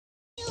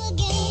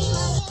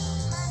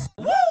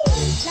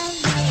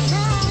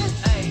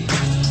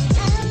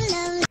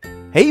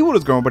Hey, what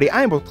is going on, buddy?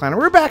 I am Both Clan, and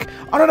we're back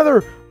on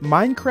another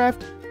Minecraft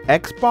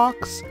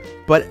Xbox,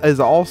 but is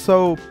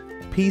also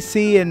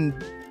PC and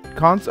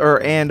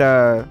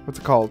what's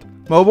it called?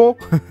 Mobile?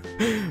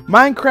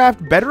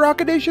 Minecraft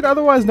Bedrock Edition,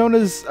 otherwise known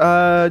as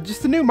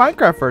just the new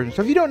Minecraft version.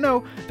 So if you don't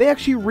know, they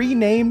actually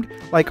renamed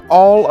like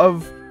all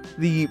of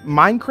the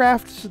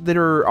Minecrafts that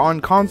are on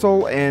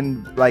console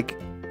and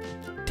like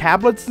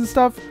tablets and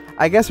stuff.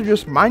 I guess they're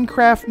just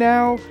Minecraft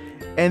now.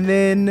 And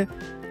then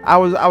I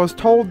was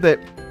told that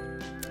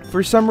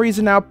for some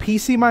reason now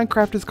PC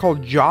Minecraft is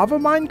called Java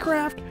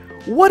Minecraft.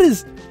 What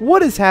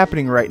is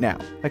happening right now?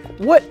 Like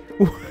what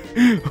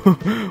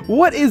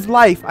what is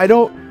life? I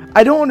don't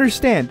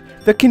understand.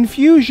 The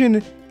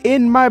confusion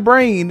in my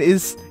brain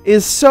is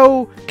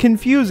so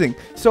confusing.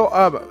 So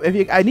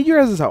I need your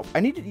guys' help.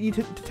 I need you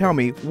to tell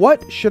me,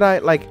 what should I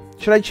like?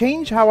 Should I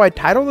change how I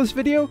title this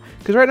video?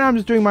 Because right now I'm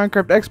just doing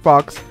Minecraft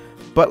Xbox.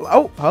 But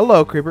oh,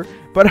 hello creeper.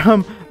 But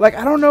like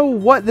I don't know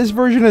what this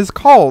version is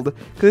called,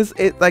 because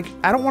it like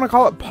I don't want to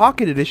call it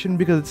Pocket Edition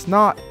because it's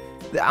not.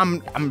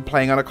 I'm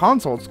playing on a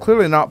console. It's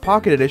clearly not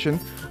Pocket Edition.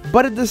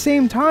 But at the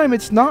same time,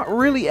 it's not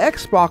really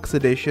Xbox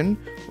Edition,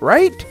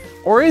 right?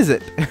 Or is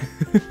it?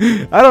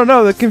 I don't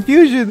know. The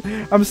confusion.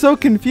 I'm so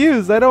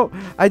confused.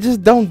 I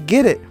just don't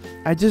get it.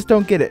 I just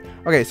don't get it.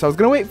 Okay, so I was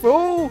gonna wait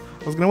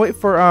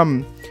for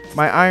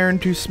my iron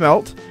to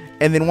smelt,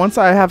 and then once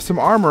I have some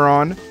armor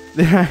on,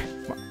 then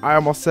I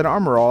almost said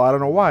armor all. I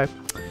don't know why.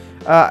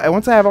 And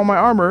once I have all my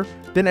armor,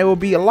 then it will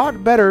be a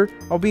lot better.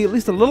 I'll be at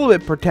least a little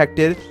bit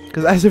protected,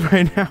 because as of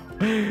right now,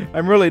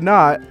 I'm really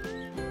not.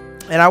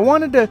 And I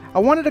wanted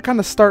to kind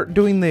of start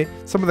doing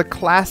some of the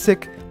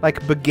classic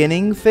like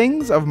beginning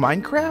things of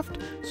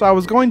Minecraft. So I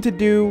was going to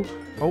do,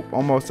 oh,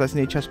 almost, I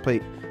need a chest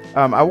plate. So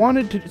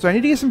I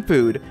need to get some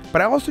food,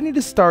 but I also need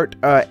to start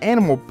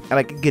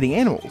getting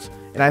animals.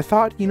 And I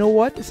thought, you know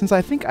what? Since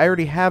I think I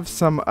already have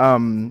some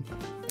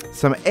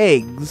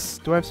eggs.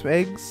 Do I have some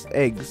eggs?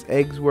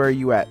 Eggs, where are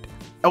you at?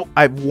 Oh,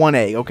 I have one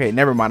egg. Okay,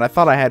 never mind. I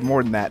thought I had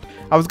more than that.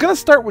 I was gonna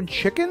start with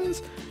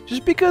chickens,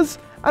 just because,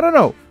 I don't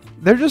know,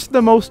 they're just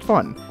the most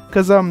fun.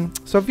 Because,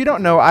 so if you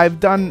don't know, I've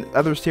done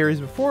other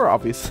series before,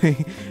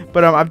 obviously.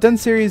 But, I've done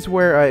series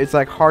where it's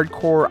like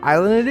Hardcore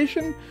Island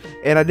Edition.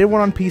 And I did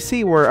one on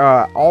PC where,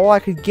 all I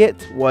could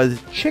get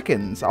was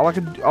chickens. The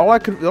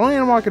only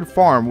animal I could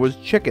farm was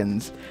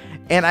chickens.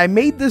 And I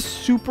made this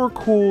super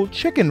cool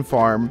chicken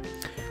farm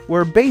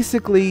where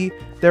basically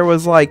there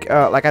was I'd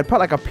put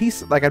like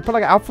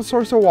an alpha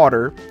source of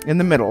water in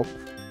the middle,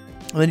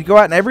 and then you go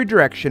out in every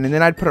direction, and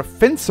then I'd put a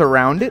fence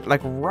around it,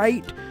 like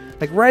right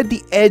at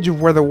the edge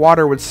of where the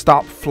water would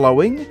stop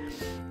flowing,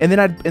 and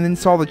then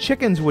so all the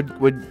chickens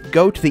would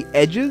go to the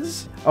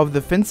edges of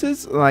the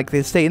fences, like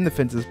they'd stay in the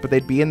fences, but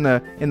they'd be in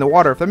the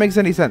water, if that makes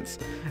any sense.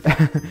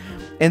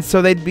 And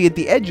so they'd be at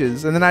the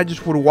edges, and then I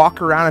just would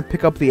walk around and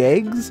pick up the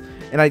eggs,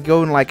 and I'd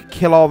go and like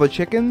kill all the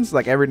chickens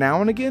like every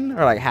now and again,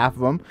 or like half of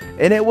them,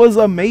 and it was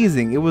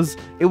amazing. It was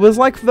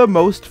like the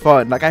most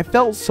fun. Like I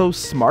felt so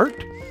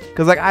smart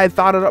because like I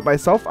thought it up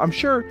myself. I'm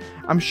sure.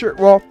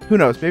 Well, who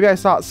knows? Maybe I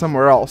saw it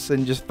somewhere else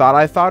and just thought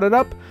I thought it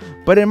up.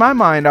 But in my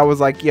mind, I was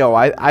like, yo,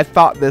 I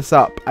thought this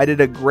up. I did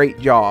a great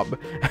job.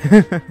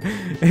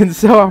 And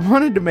so I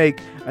wanted to make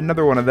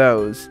another one of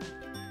those.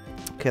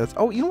 Okay,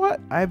 oh, you know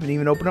what? I haven't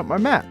even opened up my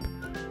map.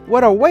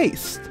 What a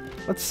waste.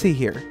 Let's see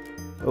here.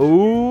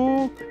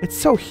 Oh, it's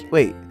so,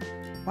 wait,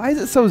 why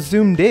is it so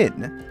zoomed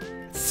in?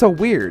 It's so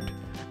weird.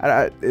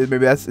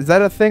 Maybe is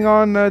that a thing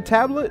on a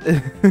tablet?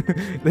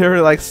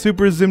 They're like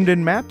super zoomed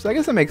in maps. I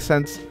guess that makes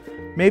sense.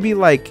 Maybe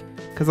like,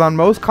 because on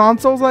most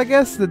consoles, I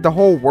guess that the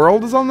whole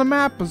world is on the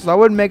map, so that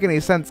wouldn't make any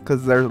sense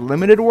because there's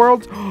limited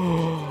worlds.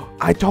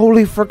 I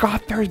totally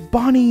forgot there's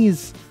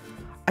bunnies.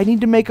 I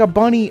need to make a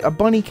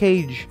bunny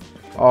cage.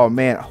 Oh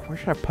man, where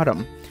should I put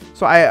them?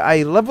 So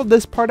I leveled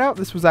this part out.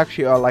 This was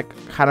actually like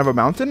kind of a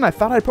mountain. I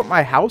thought I'd put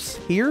my house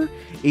here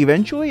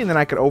eventually, and then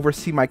I could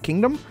oversee my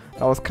kingdom.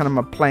 That was kind of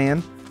my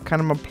plan.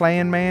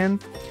 Man.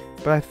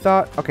 But I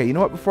thought, okay, you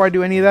know what? Before I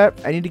do any of that,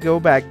 I need to go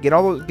back, get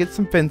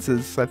some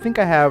fences. So I think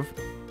I have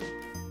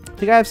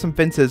some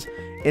fences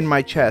in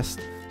my chest,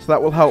 so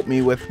that will help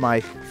me with my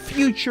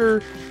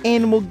future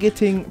animal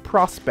getting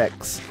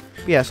prospects.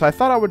 But yeah, so I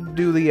thought I would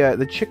do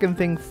the chicken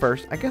thing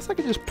first. I guess I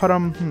could just put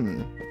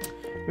them.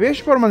 Maybe I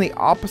should put them on the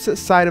opposite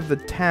side of the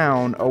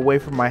town, away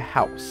from my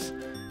house.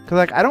 Cause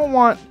like I don't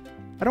want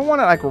it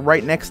like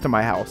right next to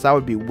my house. That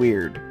would be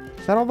weird.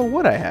 Is that all the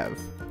wood I have?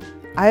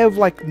 I have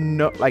like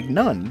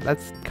none.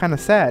 That's kind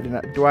of sad.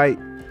 And do I?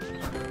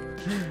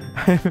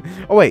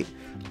 Oh wait.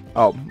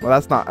 Oh well,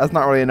 that's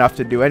not really enough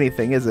to do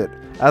anything, is it?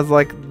 That's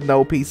like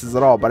no pieces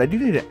at all. But I do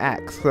need an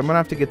axe. So I'm gonna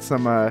have to get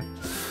some.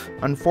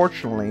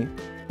 Unfortunately,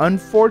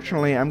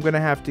 I'm gonna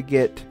have to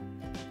get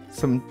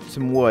some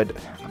wood.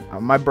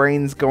 My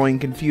brain's going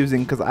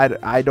confusing because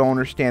I don't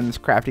understand this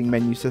crafting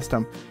menu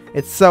system.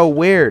 It's so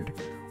weird.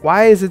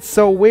 Why is it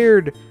so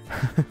weird?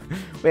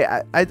 Wait,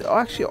 I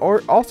actually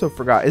also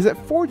forgot. Is it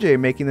 4J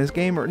making this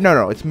game? Or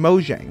no, it's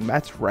Mojang.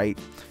 That's right.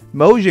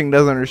 Mojang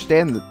doesn't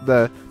understand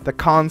the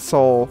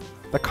console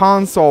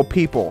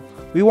people.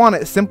 We want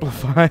it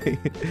simplified.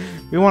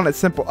 We want it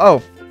simple.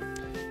 Oh,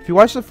 if you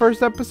watched the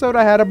first episode,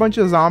 I had a bunch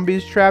of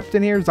zombies trapped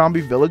in here,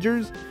 zombie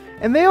villagers,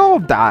 and they all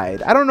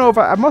died. I don't know if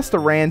I must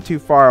have ran too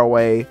far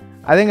away.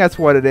 I think that's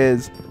what it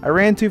is. I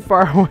ran too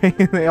far away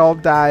and they all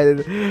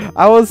died.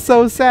 I was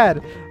so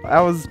sad.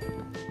 I was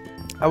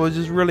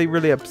just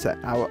really upset.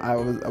 I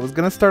was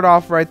gonna start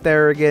off right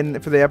there again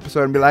for the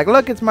episode and be like,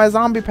 look, it's my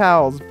zombie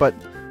pals, but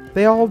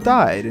they all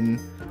died and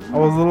I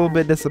was a little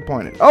bit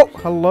disappointed. Oh,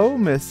 hello,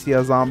 Miss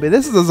Zombie.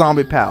 This is a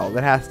zombie pal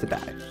that has to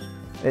die.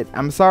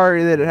 I'm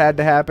sorry that it had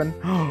to happen.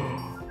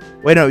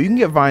 Wait, no, you can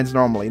get vines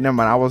normally. Never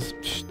mind. I was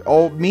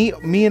old. Me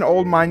and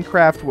old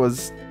Minecraft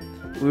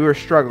we were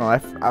struggling.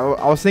 I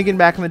was thinking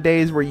back in the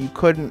days where you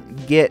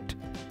couldn't get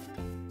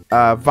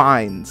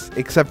vines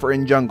except for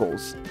in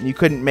jungles. And you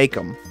couldn't make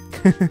them.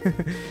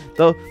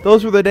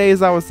 Those were the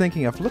days I was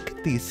thinking of. Look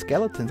at these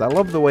skeletons. I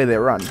love the way they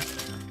run.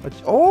 But,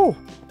 oh.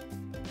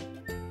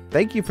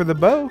 Thank you for the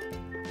bow.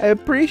 I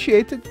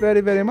appreciate it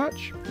very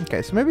much.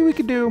 Okay, so maybe we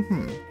could do,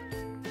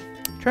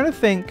 trying to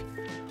think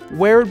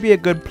where would be a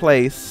good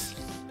place.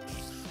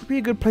 Would be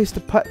a good place to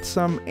put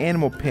some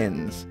animal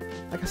pins.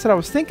 Like I said, I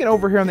was thinking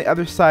over here on the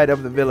other side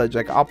of the village,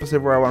 like opposite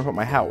of where I want to put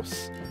my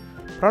house.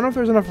 But I don't know if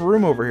there's enough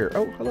room over here.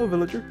 Oh, hello,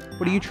 villager.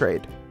 What do you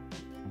trade?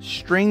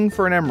 String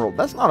for an emerald.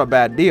 That's not a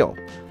bad deal.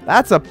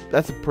 That's a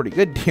pretty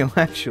good deal,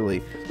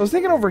 actually. So I was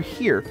thinking over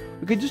here,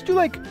 we could just do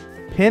like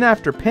pin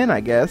after pin,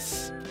 I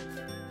guess.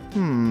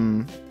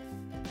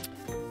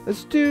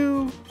 Let's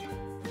do.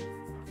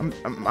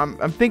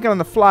 I'm thinking on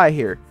the fly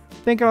here.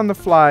 Thinking on the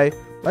fly.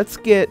 Let's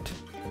get.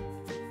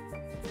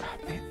 Oh,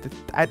 man,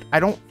 I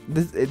don't.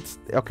 It's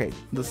okay.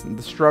 Listen,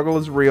 the struggle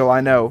is real.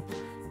 I know.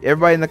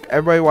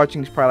 Everybody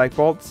watching is probably like,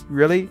 Bolts,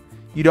 really?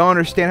 You don't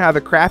understand how the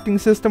crafting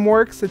system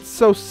works? It's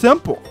so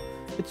simple.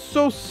 It's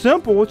so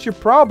simple. What's your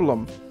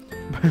problem?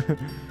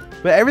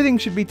 But everything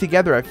should be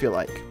together, I feel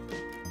like.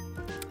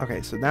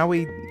 Okay, so now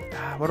we.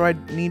 What do I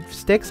need?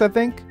 Sticks, I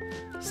think.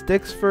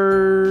 Sticks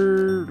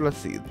for, let's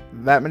see,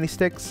 that many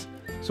sticks.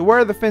 So where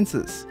are the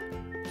fences?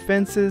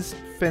 Fences.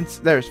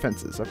 There's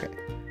fences. Okay,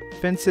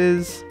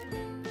 fences.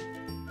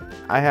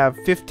 I have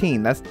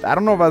 15. I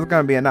don't know if that's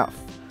gonna be enough.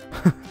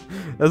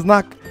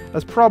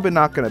 That's probably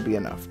not gonna be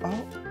enough.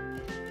 Oh,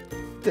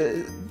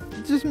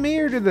 just me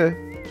or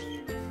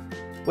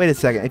wait a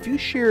second. If you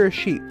shear a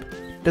sheep,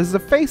 does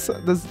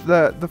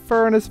the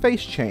fur on his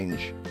face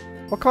change?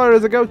 What color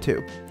does it go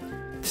to?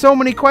 So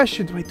many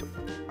questions. Wait.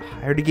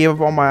 I already gave up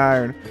all my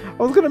iron.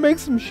 I was gonna make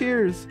some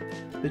shears.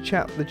 The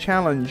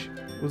challenge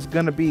was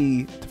gonna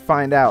be to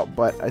find out,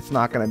 but it's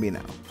not gonna be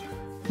now.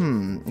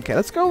 Okay,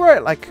 let's go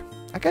right, like,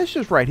 I guess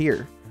just right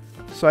here.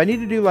 So I need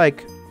to do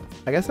like,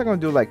 I guess I'm gonna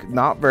do like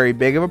not very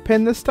big of a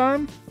pin this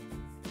time.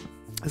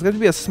 It's going to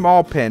be a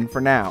small pin for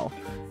now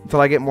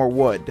until I get more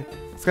wood.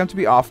 It's going to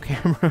be off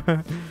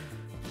camera.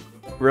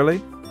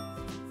 Really?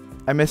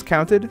 I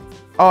miscounted?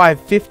 Oh, I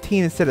have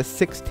 15 instead of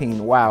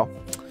 16. Wow.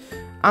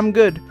 I'm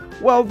good.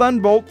 Well done,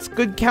 Bolts.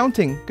 Good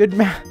counting. Good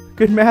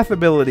math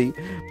ability.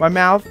 My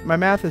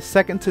math is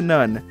second to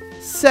none.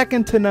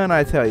 Second to none,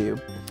 I tell you.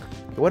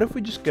 What if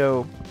we just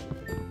go...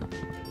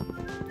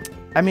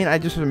 I mean, I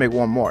just want to make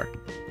one more.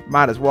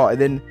 Might as well. And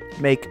then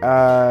make,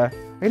 I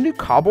can do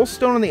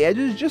cobblestone on the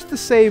edges just to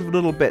save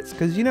little bits.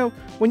 Because, you know,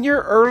 when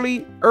you're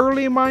early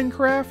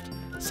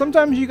Minecraft,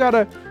 sometimes you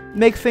gotta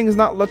make things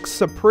not look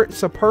so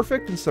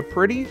perfect and so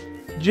pretty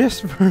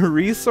just for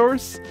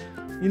resource.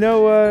 You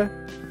know,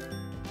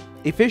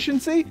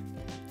 efficiency?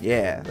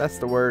 Yeah, that's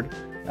the word.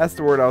 That's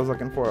the word I was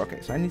looking for.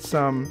 Okay, so I need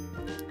some...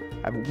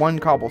 I have 1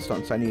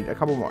 cobblestone, so I need a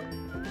couple more.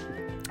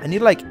 I need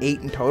like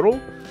 8 in total.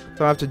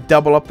 So I have to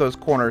double up those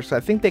corners, so I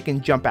think they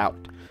can jump out.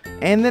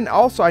 And then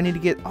also I need to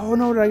get... Oh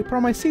no, did I put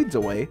all my seeds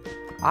away?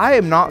 I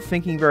am not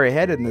thinking very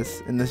ahead in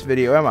this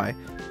video, am I?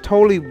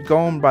 Totally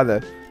going by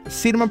the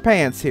seat of my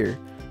pants here.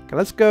 Okay,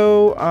 let's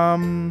go...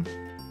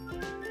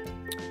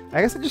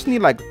 I guess I just need,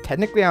 like,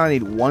 technically I only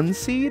need 1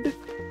 seed.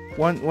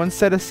 One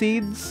set of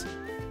seeds.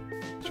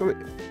 So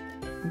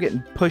I'm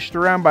getting pushed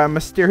around by a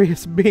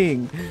mysterious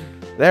being.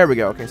 There we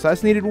go. Okay, so I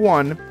just needed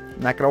 1.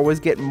 And I could always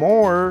get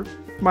more.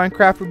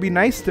 Minecraft would be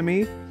nice to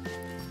me.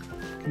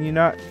 Can you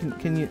not?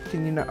 Can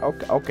you not?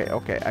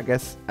 Okay. I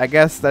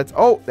guess that's...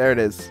 Oh, there it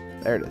is.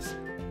 There it is.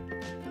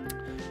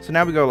 So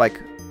now we go like...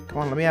 Come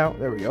on, let me out.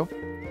 There we go.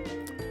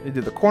 We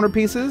do the corner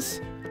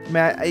pieces.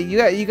 Man,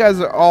 you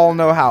guys all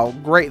know how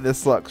great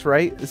this looks,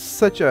 right? It's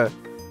such a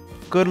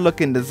good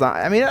looking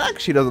design. I mean, it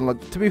actually doesn't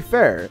look... To be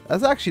fair,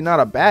 that's actually not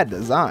a bad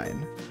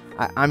design.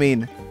 I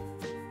mean,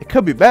 it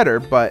could be better,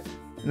 but...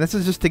 And this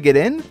is just to get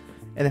in.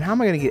 And then how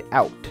am I going to get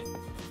out?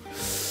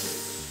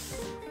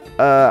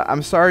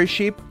 I'm sorry,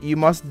 sheep. You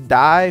must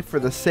die for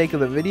the sake of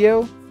the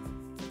video.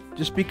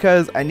 Just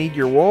because I need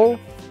your wool.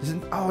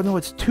 Oh no,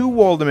 it's 2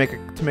 wool to make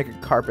a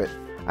carpet.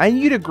 I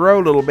need you to grow,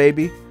 little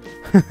baby.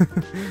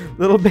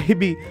 Little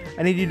baby,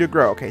 I need you to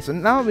grow. Okay, so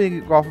now we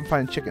go off and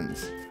find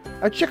chickens.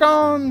 A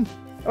chicken!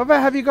 Oh,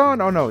 have you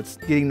gone? Oh no, it's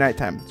getting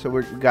nighttime, so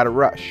we gotta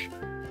rush.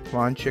 Come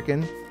on,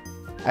 chicken.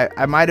 I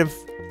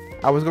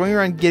was going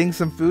around getting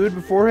some food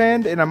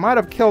beforehand, and I might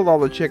have killed all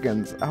the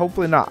chickens.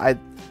 Hopefully not.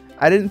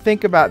 I didn't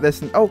think about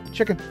this. And, oh,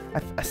 chicken.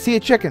 I see a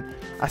chicken.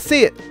 I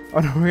see it. Oh,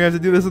 no, we have to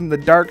do this in the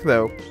dark,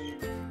 though.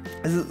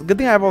 This is a good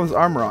thing I have all this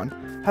armor on.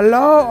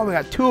 Hello. Oh, we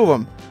got 2 of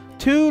them.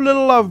 2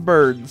 little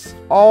lovebirds.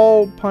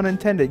 All pun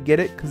intended. Get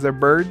it? Because they're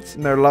birds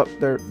and they're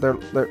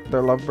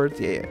lovebirds.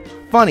 Yeah.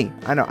 Funny.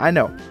 I know.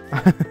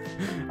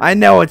 I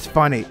know it's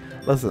funny.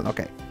 Listen.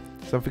 Okay.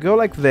 So if we go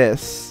like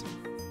this.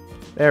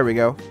 There we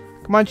go.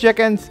 Come on,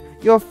 chickens.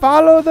 You'll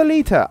follow the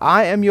leader.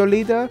 I am your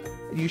leader.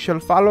 You shall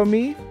follow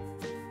me.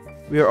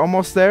 We are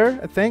almost there,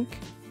 I think.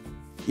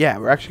 Yeah,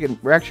 we're actually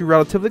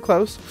relatively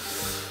close.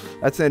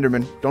 That's the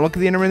Enderman. Don't look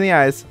at the Enderman in the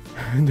eyes.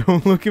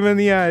 Don't look him in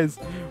the eyes.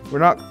 We're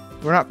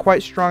not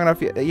quite strong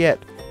enough yet.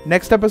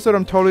 Next episode,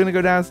 I'm totally gonna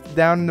go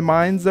down in the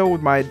mines though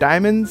with my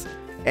diamonds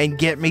and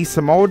get me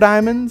some more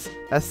diamonds.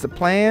 That's the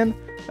plan.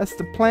 That's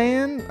the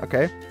plan.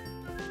 Okay.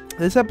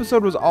 This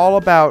episode was all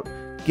about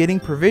getting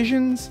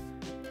provisions,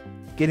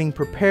 getting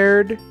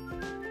prepared,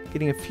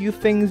 getting a few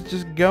things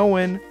just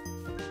going.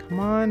 Come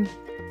on.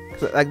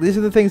 Like, these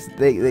are the things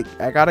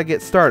I gotta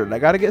get started. I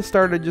gotta get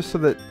started just so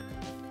that...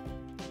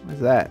 What is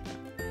that?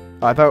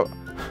 Oh, I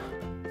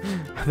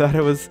thought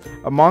it was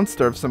a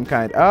monster of some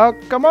kind. Oh,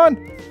 come on.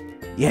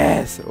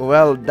 Yes,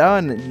 well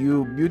done,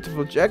 you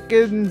beautiful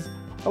chickens.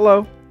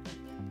 Hello.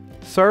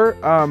 Sir,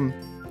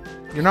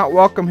 you're not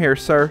welcome here,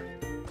 sir.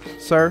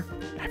 Sir,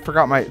 I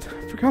forgot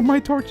my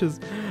torches.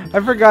 I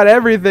forgot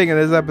everything in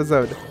this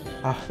episode.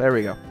 Oh, there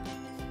we go.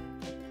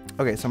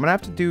 Okay, so I'm gonna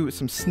have to do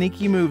some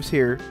sneaky moves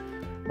here.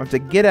 I have to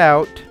get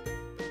out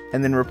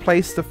and then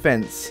replace the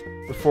fence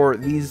before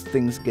these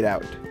things get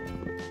out.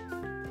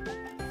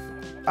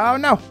 Oh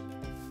no!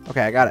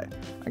 Okay, I got it.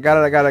 I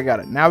got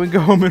it. Now we can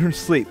go home and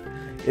sleep.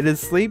 It is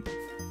sleep.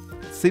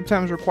 Sleep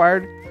time is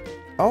required.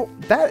 Oh,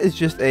 that is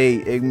just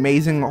a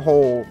amazing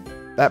hole.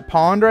 That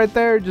pond right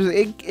there, just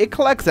it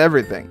collects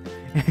everything.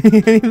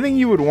 Anything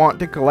you would want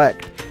to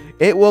collect,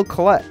 it will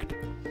collect.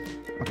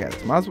 Okay,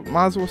 so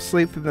might as well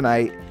sleep through the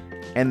night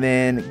and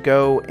then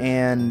go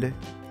and...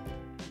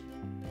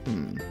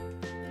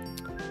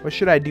 What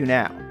should I do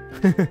now?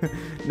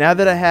 Now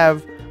that I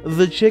have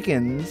the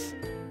chickens,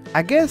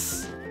 I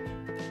guess...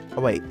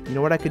 Oh, wait. You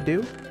know what I could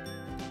do?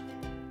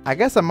 I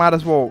guess I might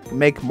as well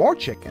make more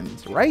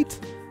chickens, right?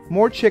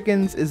 More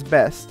chickens is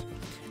best.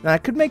 And I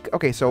could make...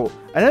 Okay, so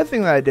another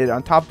thing that I did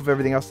on top of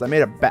everything else, I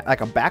made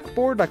like a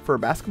backboard, like for a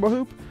basketball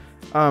hoop,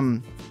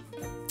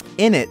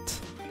 in it.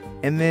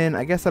 And then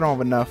I guess I don't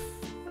have enough.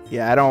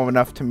 Yeah, I don't have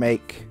enough to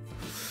make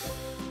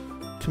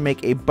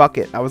a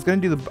bucket. I was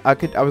gonna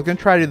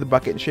try to do the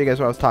bucket and show you guys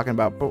what I was talking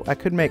about, but I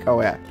could make...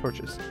 Oh yeah,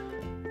 torches.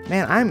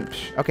 Man,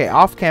 okay,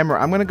 off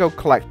camera, I'm gonna go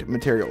collect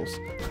materials.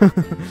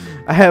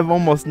 I have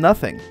almost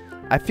nothing.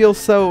 I feel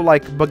so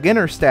like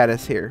beginner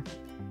status here.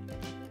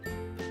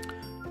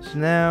 So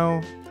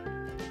now,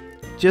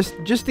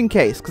 just in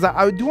case, because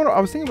I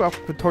was thinking about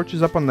putting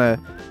torches up on the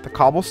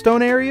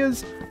cobblestone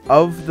areas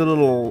of the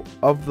little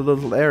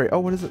area. Oh,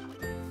 what is it?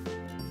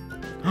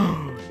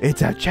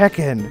 It's a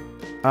chicken.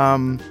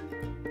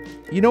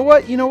 You know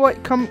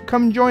what?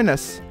 Come join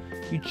us.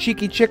 You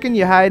cheeky chicken,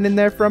 you hiding in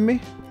there from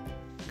me?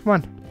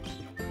 Come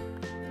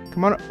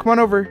on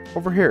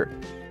over here.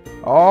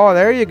 Oh,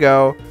 there you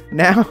go.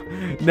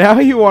 Now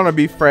you want to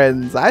be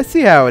friends. I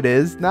see how it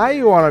is. Now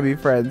you want to be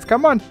friends.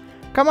 Come on,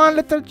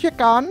 little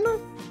chicken.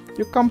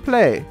 You come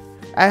play.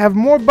 I have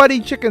more buddy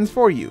chickens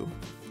for you.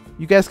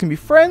 You guys can be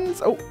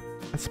friends. Oh,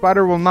 a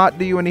spider will not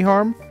do you any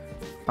harm.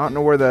 I don't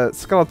know where the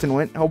skeleton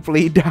went.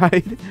 Hopefully he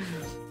died.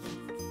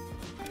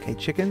 Okay,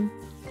 chicken.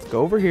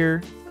 Go over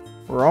here.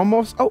 We're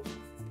almost... Oh,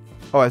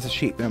 it's a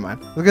sheep. Never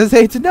mind. I was gonna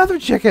say it's another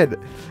chicken.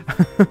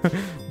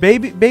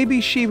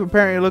 baby sheep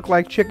apparently look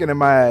like chicken in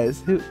my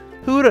eyes.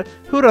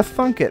 Who'da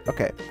thunk it?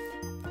 Okay,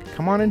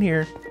 come on in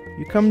here.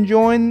 You come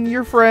join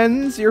your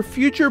friends, your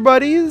future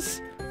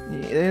buddies.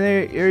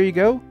 There you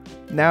go.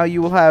 Now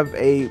you will have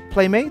a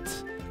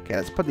playmate. Okay,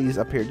 let's put these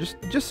up here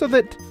just so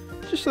that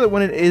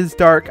when it is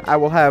dark, I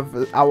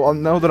will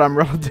know that I'm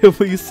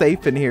relatively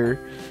safe in here.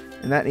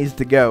 And that needs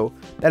to go.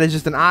 That is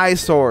just an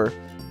eyesore.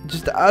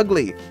 Just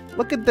ugly.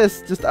 Look at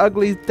this. Just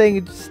ugly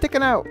thing just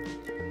sticking out.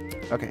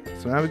 Okay,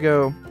 so now we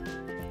go.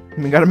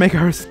 We gotta make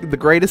the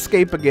great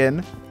escape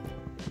again.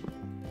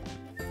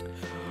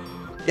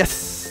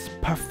 Yes!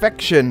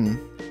 Perfection!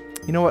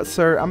 You know what,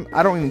 sir?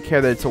 I don't even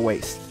care that it's a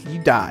waste.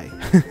 You die.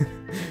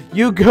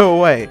 You go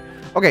away.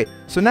 Okay,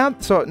 so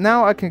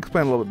now I can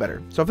explain a little bit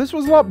better. So if this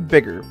was a lot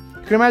bigger,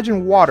 you can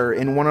imagine water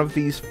in one of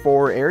these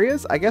 4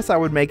 areas. I guess I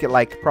would make it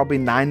like probably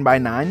 9 by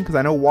 9 because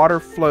I know water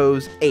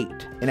flows 8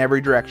 in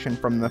every direction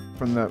from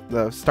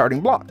the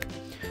starting block.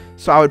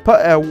 So I would put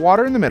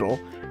water in the middle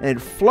and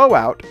it'd flow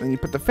out, and you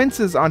put the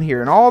fences on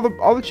here, and all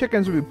the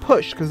chickens would be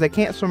pushed because they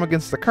can't swim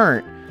against the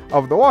current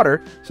of the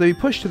water, so they'd be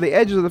pushed to the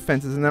edges of the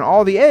fences, and then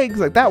all the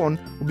eggs, like that one,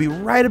 would be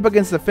right up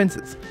against the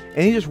fences.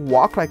 And you just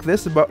walk like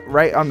this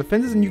right on the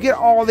fences, and you get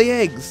all the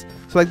eggs.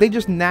 So like they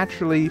just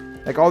naturally,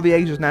 like all the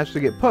eggs just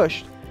naturally get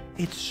pushed.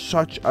 It's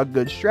such a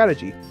good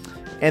strategy.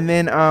 And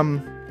then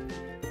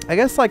I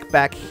guess like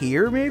back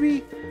here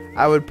maybe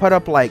I would put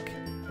up like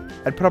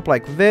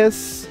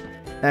this,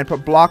 and I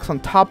put blocks on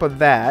top of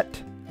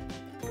that.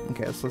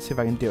 Okay, so let's see if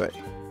I can do it.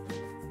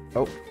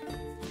 Oh,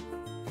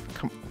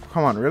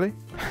 come on, really?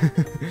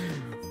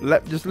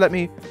 Just let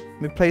me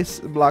place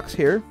blocks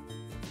here.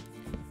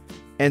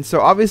 And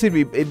so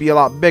obviously it'd be a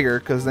lot bigger,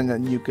 because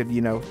then you could,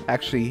 you know,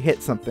 actually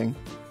hit something.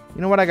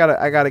 You know what? I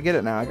gotta get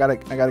it now. I gotta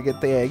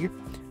get the egg,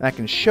 and I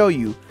can show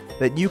you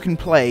that you can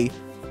play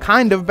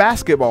kind of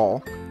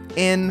basketball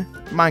in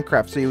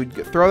Minecraft. So you would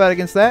throw that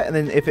against that, and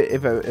then if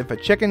a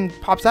chicken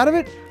pops out of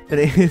it, then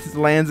it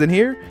lands in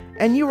here,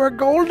 and you are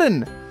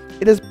golden.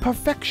 It is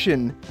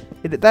perfection.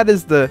 That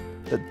is the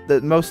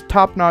most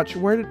top-notch.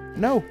 Where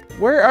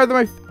are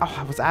my? Oh,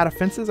 I was out of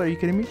fences. Are you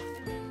kidding me?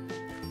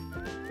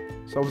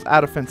 So I was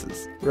out of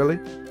fences. Really?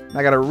 And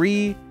I gotta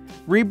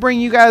re-bring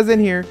you guys in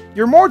here.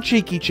 You're more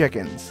cheeky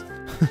chickens.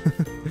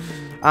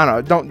 I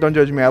don't know. Don't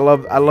judge me. I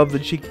love the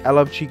cheek. I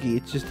love cheeky.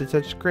 It's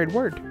such a great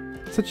word.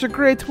 Such a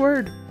great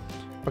word.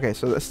 Okay,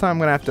 so this time I'm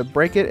gonna have to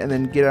break it and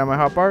then get it on my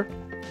hotbar.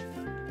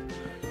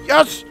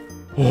 Yes.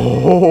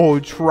 Oh,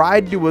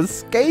 tried to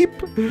escape.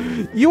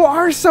 You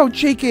are so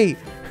cheeky.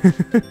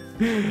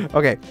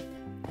 Okay,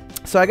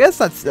 so I guess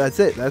that's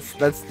it.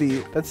 That's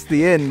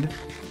the end.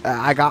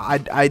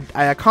 I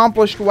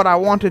accomplished what I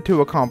wanted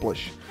to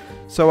accomplish.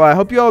 So I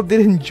hope you all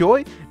did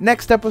enjoy.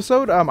 Next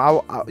episode,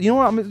 you know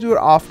what? I'm gonna do it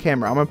off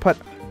camera. I'm gonna put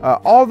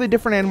all the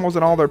different animals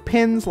and all their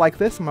pins like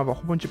this. I'm gonna have a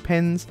whole bunch of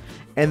pins.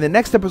 And the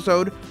next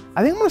episode,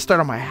 I think I'm gonna start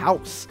on my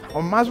house. I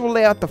might as well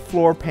lay out the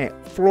floor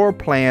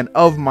plan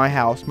of my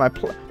house,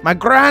 my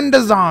grand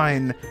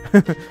design.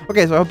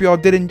 Okay, so I hope you all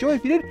did enjoy.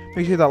 If you did, make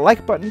sure you hit that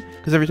like button,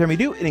 because every time you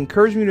do, it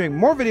encourages me to make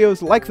more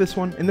videos like this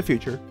one in the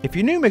future. If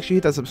you're new, make sure you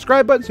hit that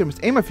subscribe button so you don't miss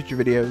any of my future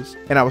videos.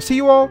 And I will see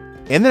you all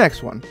in the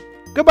next one.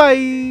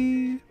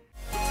 Goodbye.